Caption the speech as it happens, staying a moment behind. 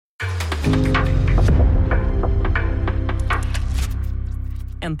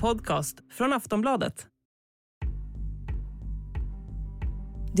En podcast från Aftonbladet.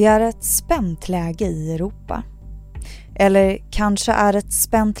 Det är ett spänt läge i Europa. Eller kanske är ett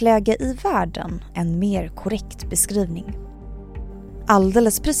spänt läge i världen en mer korrekt beskrivning.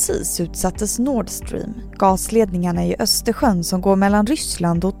 Alldeles precis utsattes Nord Stream, gasledningarna i Östersjön som går mellan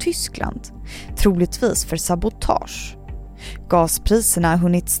Ryssland och Tyskland, troligtvis för sabotage. Gaspriserna har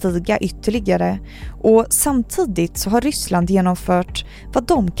hunnit stiga ytterligare och samtidigt så har Ryssland genomfört vad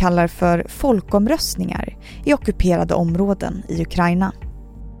de kallar för folkomröstningar i ockuperade områden i Ukraina.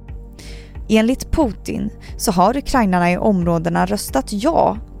 Enligt Putin så har ukrainarna i områdena röstat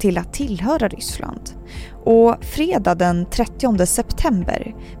ja till att tillhöra Ryssland. Och fredag den 30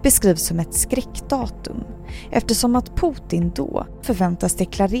 september beskrivs som ett skräckdatum eftersom att Putin då förväntas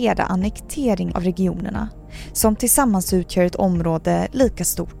deklarera annektering av regionerna som tillsammans utgör ett område lika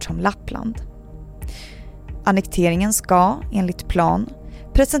stort som Lappland. Annekteringen ska, enligt plan,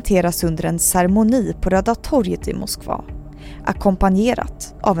 presenteras under en ceremoni på Röda torget i Moskva,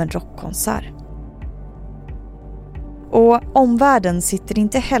 ackompanjerat av en rockkonsert. Och omvärlden sitter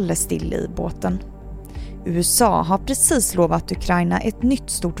inte heller still i båten. USA har precis lovat Ukraina ett nytt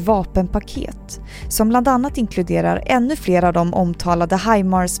stort vapenpaket som bland annat inkluderar ännu fler av de omtalade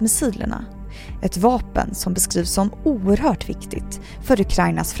HIMARS-missilerna. Ett vapen som beskrivs som oerhört viktigt för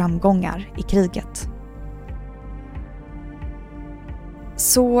Ukrainas framgångar i kriget.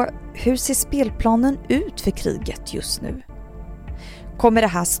 Så hur ser spelplanen ut för kriget just nu? Kommer det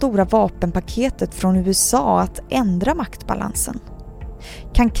här stora vapenpaketet från USA att ändra maktbalansen?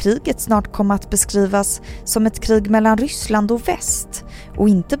 Kan kriget snart komma att beskrivas som ett krig mellan Ryssland och väst och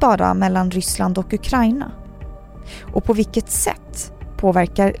inte bara mellan Ryssland och Ukraina? Och på vilket sätt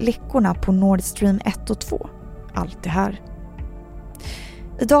påverkar läckorna på Nord Stream 1 och 2 allt det här?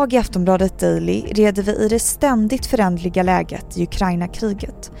 Idag i Aftonbladet Daily reder vi i det ständigt förändliga läget i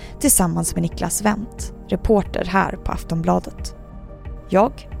Ukraina-kriget tillsammans med Niclas Vent, reporter här på Aftonbladet.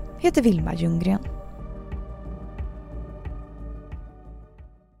 Jag heter Vilma Ljunggren.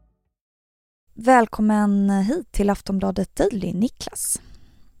 Välkommen hit till Aftonbladet Daily, Niclas.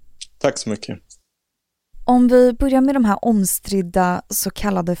 Tack så mycket. Om vi börjar med de här omstridda så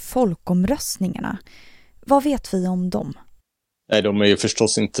kallade folkomröstningarna. Vad vet vi om dem? Nej, de är ju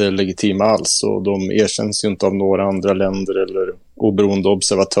förstås inte legitima alls och de erkänns ju inte av några andra länder eller oberoende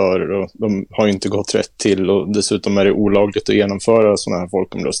observatörer och de har ju inte gått rätt till och dessutom är det olagligt att genomföra sådana här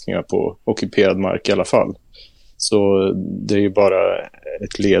folkomröstningar på ockuperad mark i alla fall. Så det är ju bara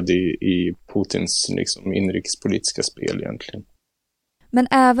ett led i Putins liksom, inrikespolitiska spel egentligen. Men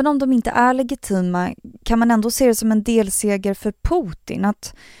även om de inte är legitima kan man ändå se det som en delseger för Putin.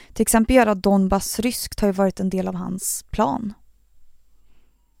 Att till exempel göra Donbass ryskt har ju varit en del av hans plan.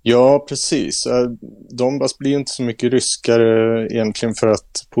 Ja, precis. Donbass blir inte så mycket ryskare egentligen för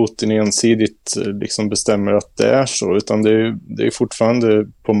att Putin ensidigt liksom bestämmer att det är så. Utan det är fortfarande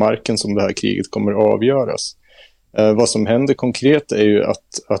på marken som det här kriget kommer att avgöras. Vad som händer konkret är ju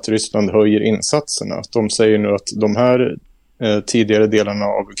att Ryssland höjer insatserna. De säger nu att de här tidigare delarna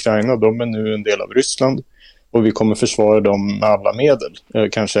av Ukraina, de är nu en del av Ryssland. Och vi kommer försvara dem med alla medel,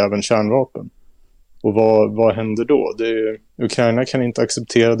 kanske även kärnvapen. Och vad händer då? Ukraina kan inte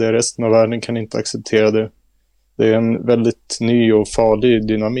acceptera det, resten av världen kan inte acceptera det. Det är en väldigt ny och farlig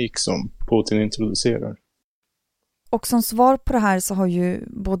dynamik som Putin introducerar. Och som svar på det här så har ju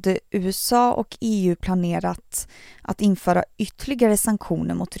både USA och EU planerat att införa ytterligare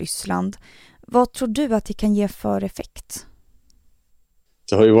sanktioner mot Ryssland. Vad tror du att det kan ge för effekt?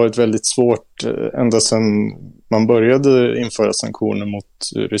 Det har ju varit väldigt svårt ända sedan man började införa sanktioner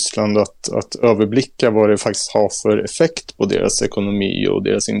mot Ryssland att överblicka vad det faktiskt har för effekt på deras ekonomi och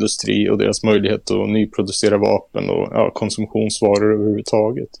deras industri och deras möjlighet att nyproducera vapen och konsumtionsvaror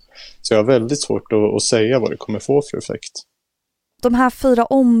överhuvudtaget. Så jag har väldigt svårt att säga vad det kommer få för effekt. De här 4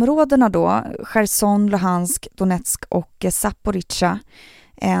 områdena då, Cherson, Luhansk, Donetsk och Zaporizjzja,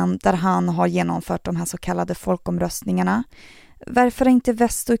 där han har genomfört de här så kallade folkomröstningarna. Varför har inte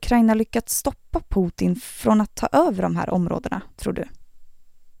väst och Ukraina lyckats stoppa Putin från att ta över de här områdena, tror du?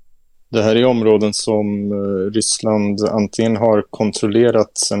 Det här är områden som Ryssland antingen har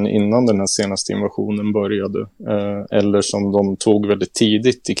kontrollerat sedan innan den här senaste invasionen började eller som de tog väldigt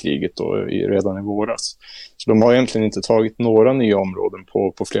tidigt i kriget då, redan i våras. Så de har egentligen inte tagit några nya områden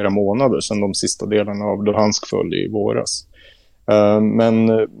på flera månader sedan de sista delarna av Luhansk föll i våras. Men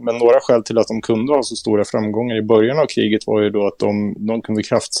några skäl till att de kunde ha så stora framgångar i början av kriget var ju då att de kunde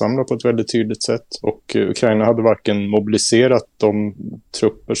kraftsamla på ett väldigt tydligt sätt. Och Ukraina hade varken mobiliserat de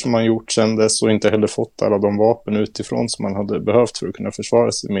trupper som man gjort sedan dess och inte heller fått alla de vapen utifrån som man hade behövt för att kunna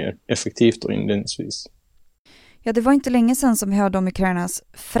försvara sig mer effektivt och inledningsvis. Ja, det var inte länge sedan som vi hörde om Ukrainas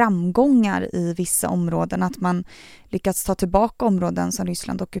framgångar i vissa områden, att man lyckats ta tillbaka områden som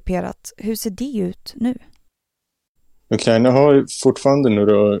Ryssland ockuperat. Hur ser det ut nu? Ukraina har fortfarande nu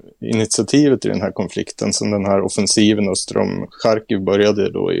då initiativet i den här konflikten sedan den här offensiven öster om Charkiv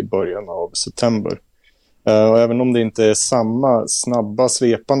började då i början av september. Och även om det inte är samma snabba,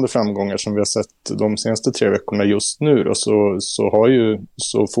 svepande framgångar som vi har sett de senaste 3 veckorna just nu då,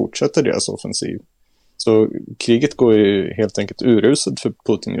 så fortsätter deras offensiv. Så kriget går ju helt enkelt uruset för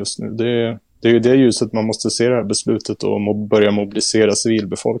Putin just nu. Det är ju det ljuset man måste se det här beslutet och börja mobilisera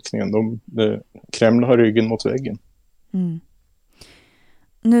civilbefolkningen. Kreml har ryggen mot väggen. Mm.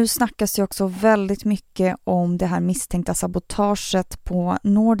 Nu snackas ju också väldigt mycket om det här misstänkta sabotaget på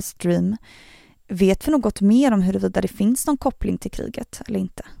Nord Stream. Vet vi något mer om huruvida det finns någon koppling till kriget eller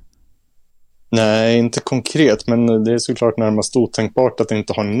inte? Nej, inte konkret, men det är såklart närmast otänkbart att det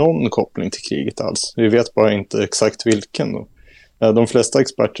inte har någon koppling till kriget alls. Vi vet bara inte exakt vilken då. De flesta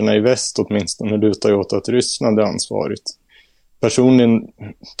experterna i väst åtminstone lutar ju åt att Ryssland är ansvarigt. Personligen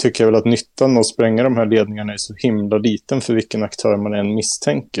tycker jag väl att nyttan med att spränga de här ledningarna är så himla liten för vilken aktör man än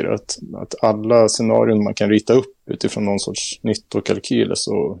misstänker. Att alla scenarion man kan rita upp utifrån någon sorts nyttokalkyl är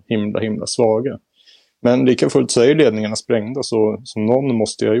så himla svaga. Men lika fullt så är ledningarna sprängda, så någon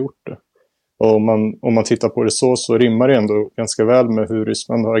måste ju ha gjort det. Och om man tittar på det så rimmar det ändå ganska väl med hur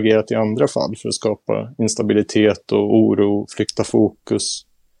Ryssland har agerat i andra fall för att skapa instabilitet och oro, flykta fokus.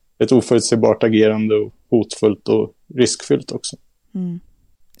 Ett oförutsägbart agerande och hotfullt och riskfyllt också. Mm.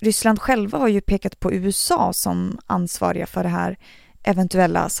 Ryssland själva har ju pekat på USA som ansvariga för det här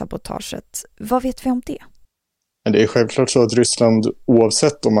eventuella sabotaget. Vad vet vi om det? Det är självklart så att Ryssland,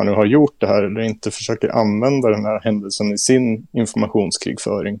 oavsett om man nu har gjort det här eller inte, försöker använda den här händelsen i sin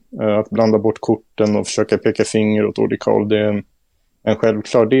informationskrigföring. Att blanda bort korten och försöka peka finger åt olika håll, det är en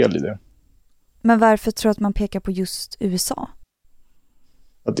självklar del i det. Men varför tror du att man pekar på just USA?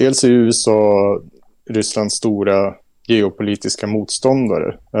 Att dels är USA Rysslands stora geopolitiska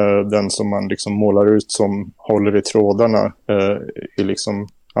motståndare. Den som man liksom målar ut som håller i trådarna i liksom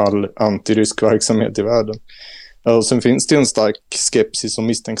all antirysk verksamhet i världen. Och sen finns det en stark skepsis och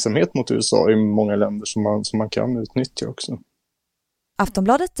misstänksamhet mot USA i många länder som man kan utnyttja också.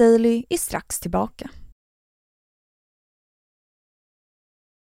 Aftonbladet Daily är strax tillbaka.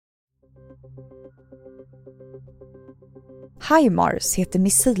 HIMARS heter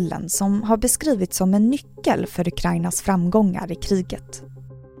missilen som har beskrivits som en nyckel för Ukrainas framgångar i kriget.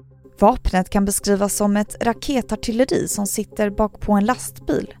 Vapnet kan beskrivas som ett raketartilleri som sitter bak på en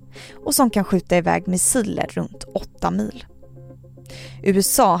lastbil och som kan skjuta iväg missiler runt 8 mil.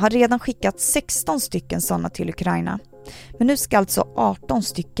 USA har redan skickat 16 stycken sådana till Ukraina, men nu ska alltså 18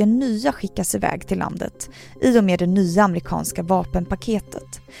 stycken nya skickas iväg till landet i och med det nya amerikanska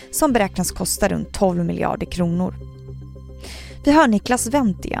vapenpaketet som beräknas kosta runt 12 miljarder kronor. Vi hör Niclas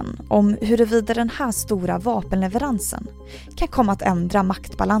Vent igen om huruvida den här stora vapenleveransen kan komma att ändra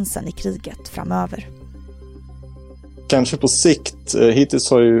maktbalansen i kriget framöver. Kanske på sikt.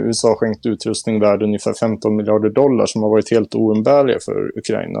 Hittills har ju USA skänkt utrustning värd ungefär 15 miljarder dollar som har varit helt oumbärliga för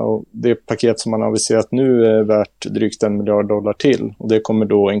Ukraina. Och det paket som man har aviserat nu är värt drygt 1 miljard dollar till. Och det kommer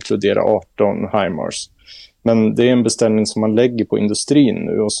då inkludera 18 HIMARS. Men det är en beställning som man lägger på industrin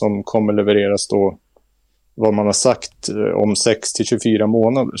nu och som kommer levereras då, vad man har sagt, om 6-24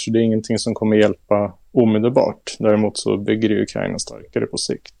 månader. Så det är ingenting som kommer hjälpa omedelbart. Däremot så bygger det Ukraina starkare på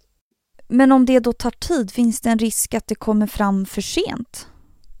sikt. Men om det då tar tid, finns det en risk att det kommer fram för sent?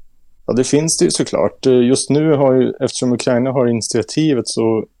 Ja, det finns det ju såklart. Just nu eftersom Ukraina har initiativet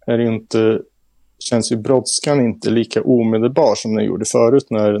så är det inte, känns ju brådskan inte lika omedelbar som den gjorde förut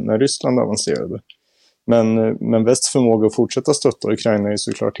när Ryssland avancerade. Men västs förmåga att fortsätta stötta Ukraina är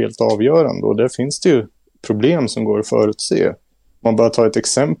såklart helt avgörande, och där finns det ju problem som går att förutse. Om man bara tar ett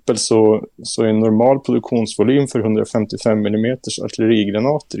exempel så är en normal produktionsvolym för 155 mm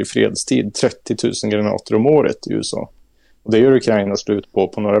artillerigranater i fredstid 30 000 granater om året i USA. Och det gör Ukraina slut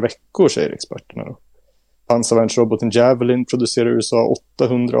på några veckor, säger experterna då. Pansarvärnsroboten Javelin producerar USA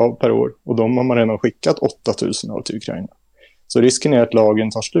 800 av per år, och de har man redan skickat 8000 av till Ukraina. Så risken är att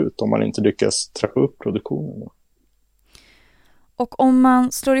lagen tar slut om man inte lyckas trappa upp produktionen då. Och om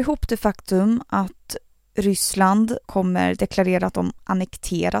man slår ihop det faktum att Ryssland kommer deklarera att de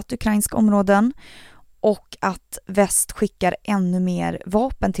annekterat ukrainska områden och att väst skickar ännu mer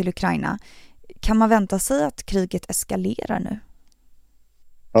vapen till Ukraina, kan man vänta sig att kriget eskalerar nu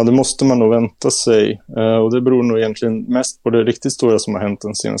Ja, det måste man nog vänta sig. Och det beror nog egentligen mest på det riktigt stora som har hänt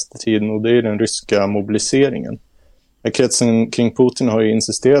den senaste tiden, och det är den ryska mobiliseringen. Kretsen kring Putin har ju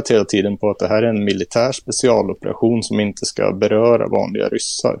insisterat hela tiden på att det här är en militär specialoperation som inte ska beröra vanliga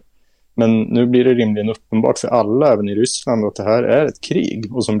ryssar. Men nu blir det rimligen uppenbart för alla, även i Ryssland, att det här är ett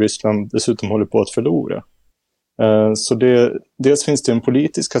krig och som Ryssland dessutom håller på att förlora. Så dels finns det en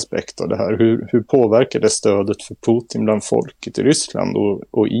politisk aspekt av det här. Hur påverkar det stödet för Putin bland folket i Ryssland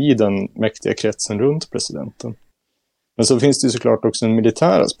och i den mäktiga kretsen runt presidenten? Men så finns det ju såklart också en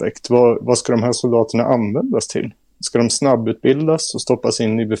militär aspekt. Vad ska de här soldaterna användas till? Ska de snabbutbildas och stoppas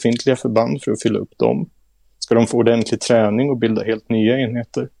in i befintliga förband för att fylla upp dem? Ska de få ordentlig träning och bilda helt nya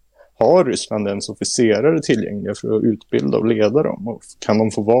enheter? Har Ryssland ens officerare tillgängliga för att utbilda och leda dem? Och kan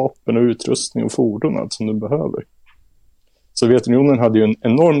de få vapen och utrustning och fordon, allt som de behöver? Sovjetunionen hade ju en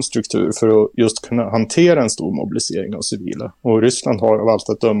enorm struktur för att just kunna hantera en stor mobilisering av civila. Och Ryssland har av allt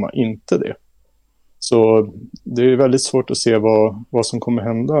att döma inte det. Så det är väldigt svårt att se vad som kommer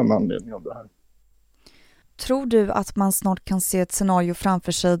hända med anledning av det här. Tror du att man snart kan se ett scenario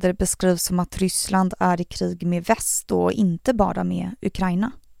framför sig där det beskrivs som att Ryssland är i krig med väst och inte bara med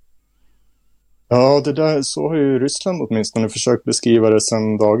Ukraina? Ja, så har ju Ryssland åtminstone försökt beskriva det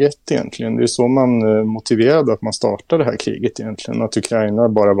sedan dag ett egentligen. Det är så man motiverade att man startade det här kriget egentligen. Att Ukraina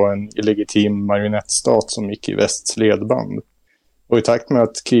bara var en illegitim marionettstat som gick i västs ledband. Och i takt med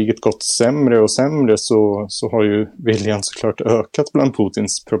att kriget gått sämre och sämre så har ju viljan såklart ökat bland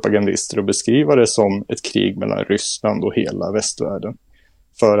Putins propagandister att beskriva det som ett krig mellan Ryssland och hela västvärlden.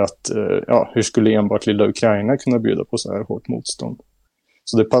 För att, hur skulle enbart lilla Ukraina kunna bjuda på så här hårt motstånd?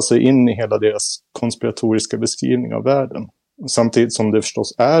 Så det passar in i hela deras konspiratoriska beskrivning av världen. Samtidigt som det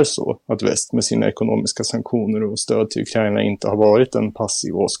förstås är så att väst med sina ekonomiska sanktioner och stöd till Ukraina inte har varit en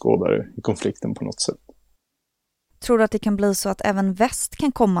passiv åskådare i konflikten på något sätt. Tror du att det kan bli så att även väst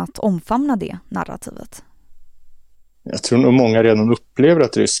kan komma att omfamna det narrativet? Jag tror nog många redan upplever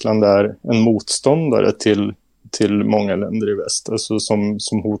att Ryssland är en motståndare till många länder i väst. Alltså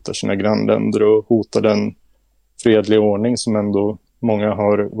som hotar sina grannländer och hotar den fredliga ordning som ändå många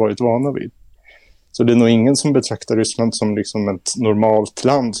har varit vana vid. Så det är nog ingen som betraktar Ryssland som liksom ett normalt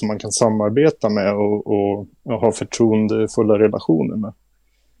land som man kan samarbeta med och ha förtroendefulla relationer med.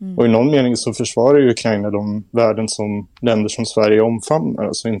 Och i någon mening så försvarar ju Ukraina de värden som länder som Sverige omfamnar.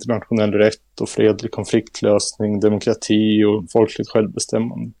 Alltså internationell rätt och fredlig konfliktlösning, demokrati och folkligt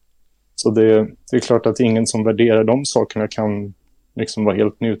självbestämmande. Så det är klart att ingen som värderar de sakerna kan liksom vara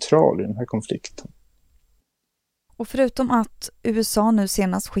helt neutral i den här konflikten. Och förutom att USA nu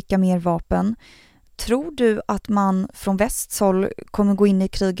senast skickar mer vapen, tror du att man från västs håll kommer gå in i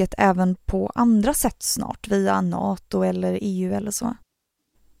kriget även på andra sätt snart, via NATO eller EU eller så?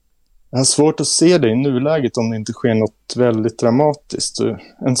 Jag har svårt att se det i nuläget om det inte sker något väldigt dramatiskt.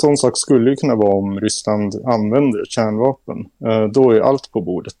 En sån sak skulle ju kunna vara om Ryssland använder kärnvapen. Då är allt på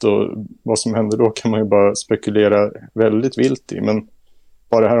bordet och vad som händer då kan man ju bara spekulera väldigt vilt i. Men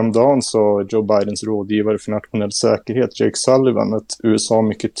bara häromdagen sa Joe Bidens rådgivare för nationell säkerhet, Jake Sullivan, att USA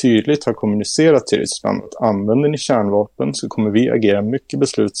mycket tydligt har kommunicerat till Ryssland att använder ni kärnvapen så kommer vi agera mycket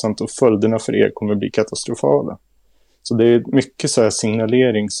beslutsamt och följderna för er kommer bli katastrofala. Så det är mycket så här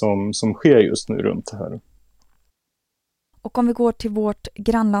signalering som sker just nu runt det här. Och om vi går till vårt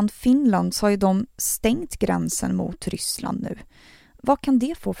grannland Finland så har ju de stängt gränsen mot Ryssland nu. Vad kan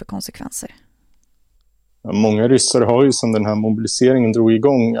det få för konsekvenser? Ja, många ryssar har ju sedan den här mobiliseringen drog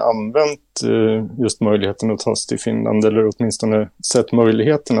igång använt just möjligheten att ta sig till Finland eller åtminstone sett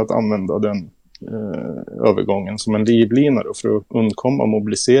möjligheten att använda den övergången som en livlina då, för att undkomma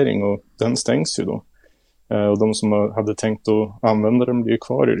mobilisering och den stängs ju då. Och de som hade tänkt att använda den blir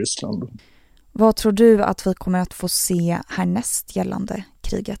kvar i Ryssland. Vad tror du att vi kommer att få se härnäst gällande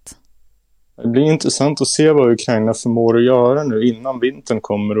kriget? Det blir intressant att se vad Ukraina förmår att göra nu innan vintern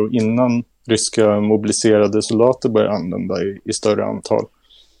kommer och innan ryska mobiliserade soldater börjar använda i större antal.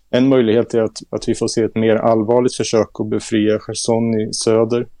 En möjlighet är att vi får se ett mer allvarligt försök att befria Cherson i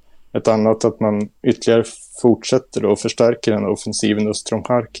söder. Ett annat att man ytterligare fortsätter och förstärker den offensiven öster om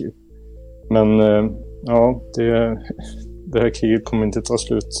Kharkiv. Men ja, det här kriget kommer inte ta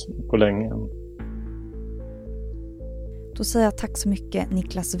slut på länge än. Då säger jag tack så mycket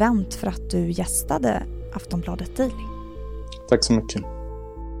Niclas Vent för att du gästade Aftonbladet Daily. Tack så mycket.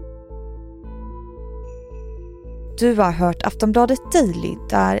 Du har hört Aftonbladet Daily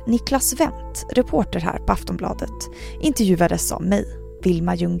där Niclas Vent, reporter här på Aftonbladet, intervjuades av mig,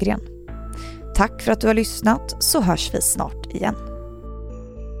 Vilma Ljunggren. Tack för att du har lyssnat, så hörs vi snart igen.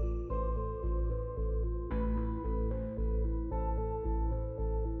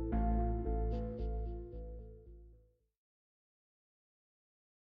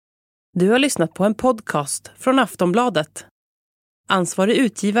 Du har lyssnat på en podcast från Aftonbladet. Ansvarig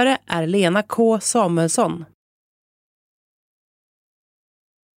utgivare är Lena K. Samuelsson.